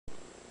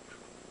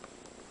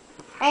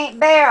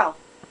Aunt Beryl.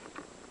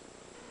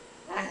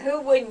 Now,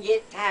 who wouldn't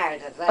get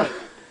tired of that?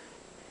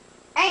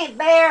 Aunt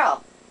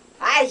Beryl.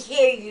 I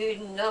hear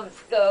you,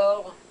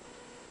 numbskull.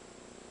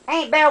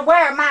 Aunt Beryl,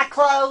 where are my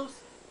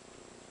clothes?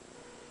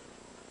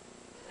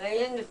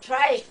 They're in the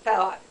trash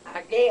pot,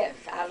 I guess.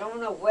 I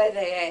don't know where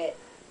they're at.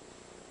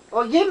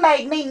 Well, you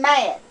made me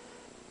mad.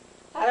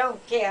 I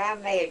don't care how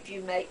mad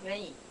you make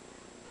me.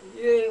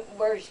 You ain't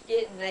worth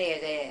getting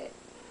mad at.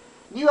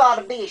 You ought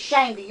to be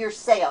ashamed of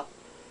yourself.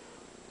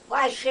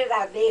 Why should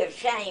I be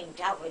ashamed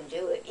talking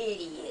to an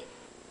idiot?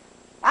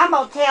 I'm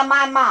going to tell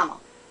my mama.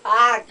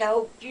 I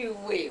hope you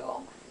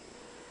will.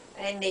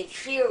 And that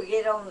she'll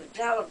get on the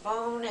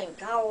telephone and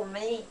call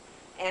me,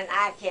 and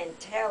I can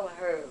tell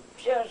her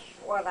just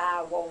what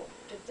I want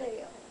to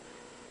tell.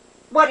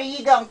 What are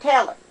you going to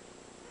tell her?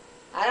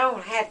 I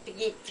don't have to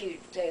get you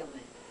to tell me.